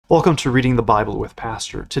Welcome to Reading the Bible with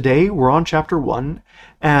Pastor. Today we're on chapter 1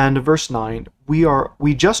 and verse 9.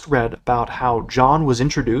 We just read about how John was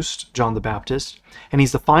introduced, John the Baptist, and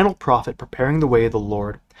he's the final prophet preparing the way of the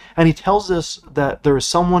Lord. And he tells us that there is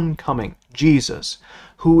someone coming, Jesus,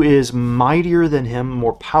 who is mightier than him,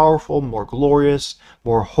 more powerful, more glorious,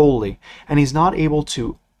 more holy. And he's not able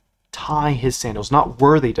to tie his sandals, not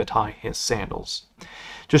worthy to tie his sandals.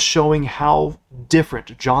 Just showing how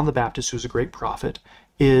different John the Baptist, who's a great prophet,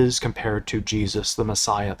 is compared to Jesus, the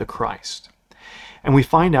Messiah, the Christ. And we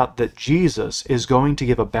find out that Jesus is going to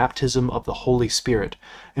give a baptism of the Holy Spirit,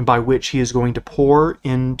 and by which he is going to pour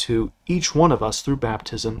into each one of us through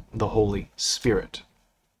baptism the Holy Spirit.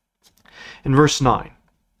 In verse 9,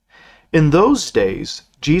 in those days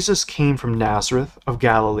Jesus came from Nazareth of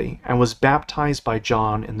Galilee and was baptized by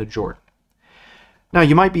John in the Jordan. Now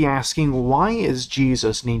you might be asking, why is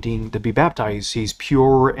Jesus needing to be baptized? He's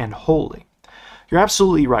pure and holy. You're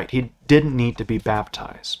absolutely right. He didn't need to be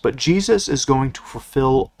baptized. But Jesus is going to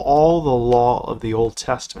fulfill all the law of the Old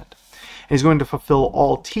Testament. And he's going to fulfill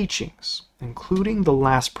all teachings, including the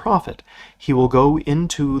last prophet. He will go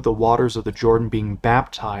into the waters of the Jordan being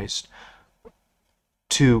baptized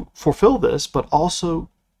to fulfill this, but also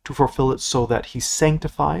to fulfill it so that he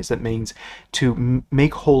sanctifies. That means to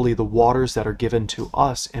make holy the waters that are given to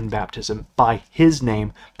us in baptism by his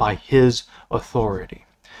name, by his authority.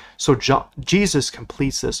 So Jesus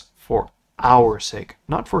completes this for our sake,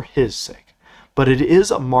 not for his sake. But it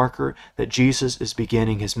is a marker that Jesus is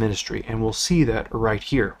beginning his ministry, and we'll see that right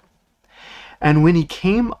here. And when he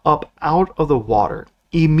came up out of the water,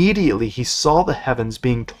 immediately he saw the heavens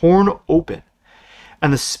being torn open,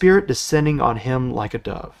 and the Spirit descending on him like a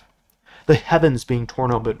dove. The heavens being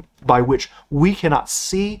torn open, by which we cannot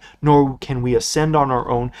see, nor can we ascend on our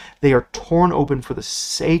own. They are torn open for the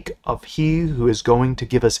sake of he who is going to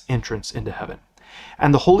give us entrance into heaven.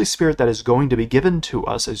 And the Holy Spirit that is going to be given to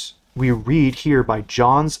us, as we read here by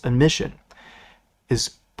John's admission,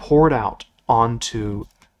 is poured out onto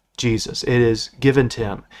Jesus. It is given to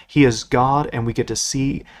him. He is God, and we get to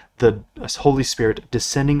see the Holy Spirit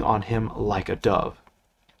descending on him like a dove.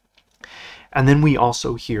 And then we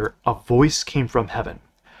also hear a voice came from heaven.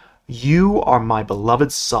 You are my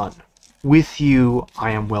beloved Son. With you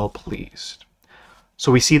I am well pleased.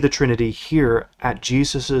 So we see the Trinity here at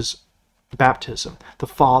Jesus' baptism. The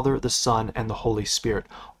Father, the Son, and the Holy Spirit.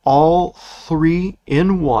 All three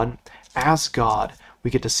in one as God.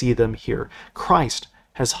 We get to see them here. Christ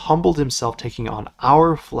has humbled himself, taking on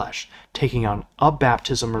our flesh, taking on a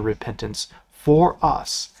baptism of repentance for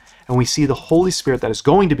us. And we see the Holy Spirit that is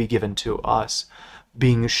going to be given to us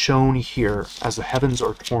being shown here as the heavens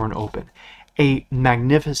are torn open. A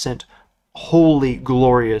magnificent, holy,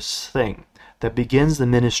 glorious thing that begins the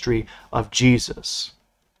ministry of Jesus.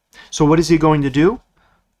 So what is he going to do?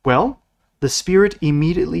 Well, the Spirit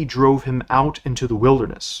immediately drove him out into the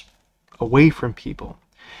wilderness, away from people.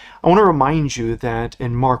 I want to remind you that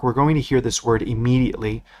in Mark, we're going to hear this word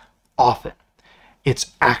immediately often.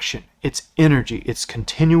 It's action, it's energy, it's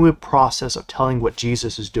continual process of telling what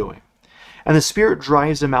Jesus is doing. And the Spirit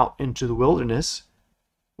drives him out into the wilderness.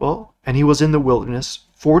 Well, and he was in the wilderness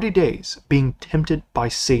 40 days, being tempted by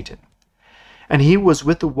Satan. And he was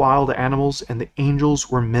with the wild animals, and the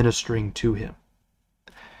angels were ministering to him.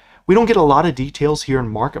 We don't get a lot of details here in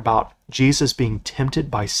Mark about Jesus being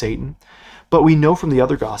tempted by Satan, but we know from the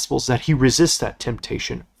other Gospels that he resists that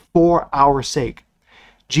temptation for our sake.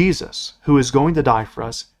 Jesus, who is going to die for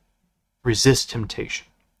us, resists temptation.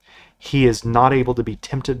 He is not able to be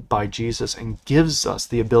tempted by Jesus and gives us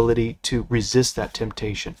the ability to resist that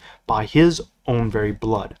temptation by his own very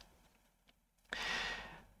blood.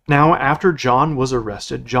 Now, after John was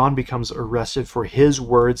arrested, John becomes arrested for his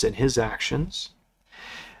words and his actions.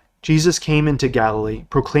 Jesus came into Galilee,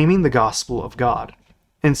 proclaiming the gospel of God,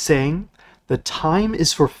 and saying, the time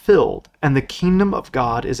is fulfilled, and the kingdom of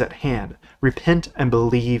God is at hand. Repent and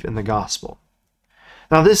believe in the gospel.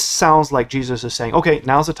 Now this sounds like Jesus is saying, okay,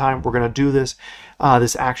 now's the time. We're going to do this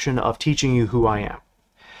action of teaching you who I am.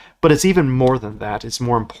 But it's even more than that. It's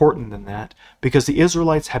more important than that, because the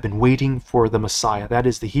Israelites have been waiting for the Messiah. That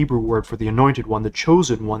is the Hebrew word for the anointed one, the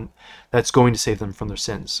chosen one that's going to save them from their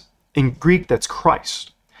sins. In Greek, that's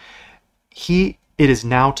Christ. It is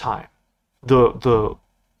now time.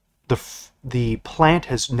 The plant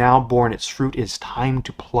has now borne its fruit. It is time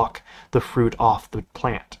to pluck the fruit off the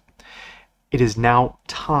plant. It is now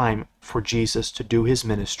time for Jesus to do his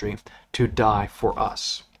ministry, to die for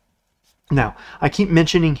us. Now, I keep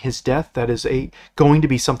mentioning his death. That is going to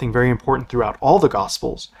be something very important throughout all the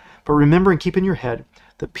Gospels. But remember and keep in your head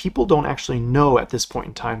that people don't actually know at this point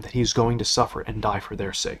in time that he's going to suffer and die for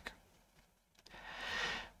their sake.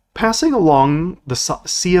 passing along the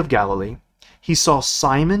Sea of Galilee, he saw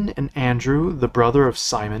Simon and Andrew, the brother of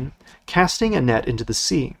Simon, casting a net into the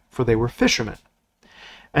sea, for they were fishermen.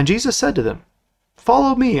 And Jesus said to them,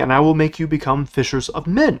 "Follow me, and I will make you become fishers of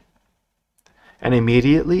men." And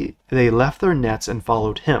immediately they left their nets and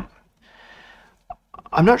followed him.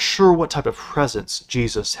 I'm not sure what type of presence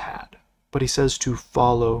Jesus had, but he says to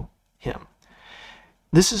follow him.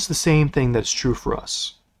 This is the same thing that's true for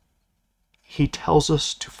us. He tells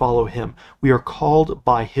us to follow him. We are called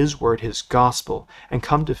by his word, his gospel, and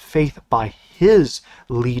come to faith by his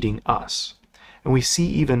leading us. And we see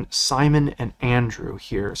even Simon and Andrew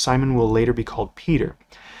here. Simon will later be called Peter.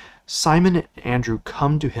 Simon and Andrew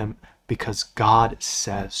come to him because God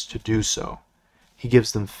says to do so. He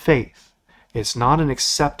gives them faith. It's not an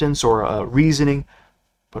acceptance or a reasoning,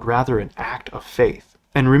 but rather an act of faith.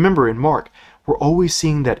 And remember, in Mark, we're always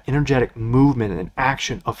seeing that energetic movement and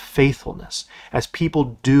action of faithfulness as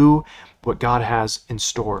people do what God has in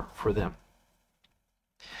store for them.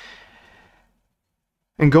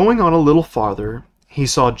 And going on a little farther, he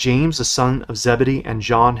saw James the son of Zebedee and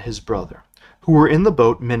John his brother, who were in the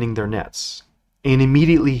boat mending their nets. And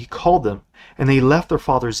immediately he called them, and they left their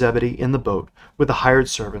father Zebedee in the boat with the hired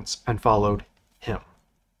servants and followed him.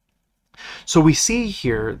 So we see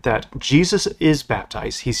here that Jesus is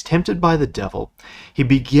baptized. He's tempted by the devil. He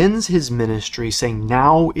begins his ministry saying,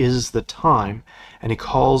 "Now is the time," and he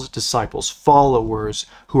calls disciples, followers,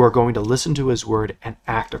 who are going to listen to his word and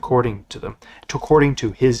act according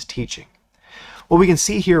to his teaching. What we can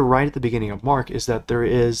see here right at the beginning of Mark is that there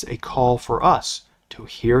is a call for us to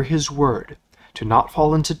hear his word, to not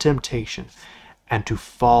fall into temptation, and to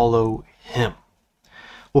follow him.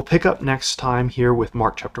 We'll pick up next time here with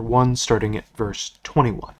Mark chapter 1, starting at verse 21.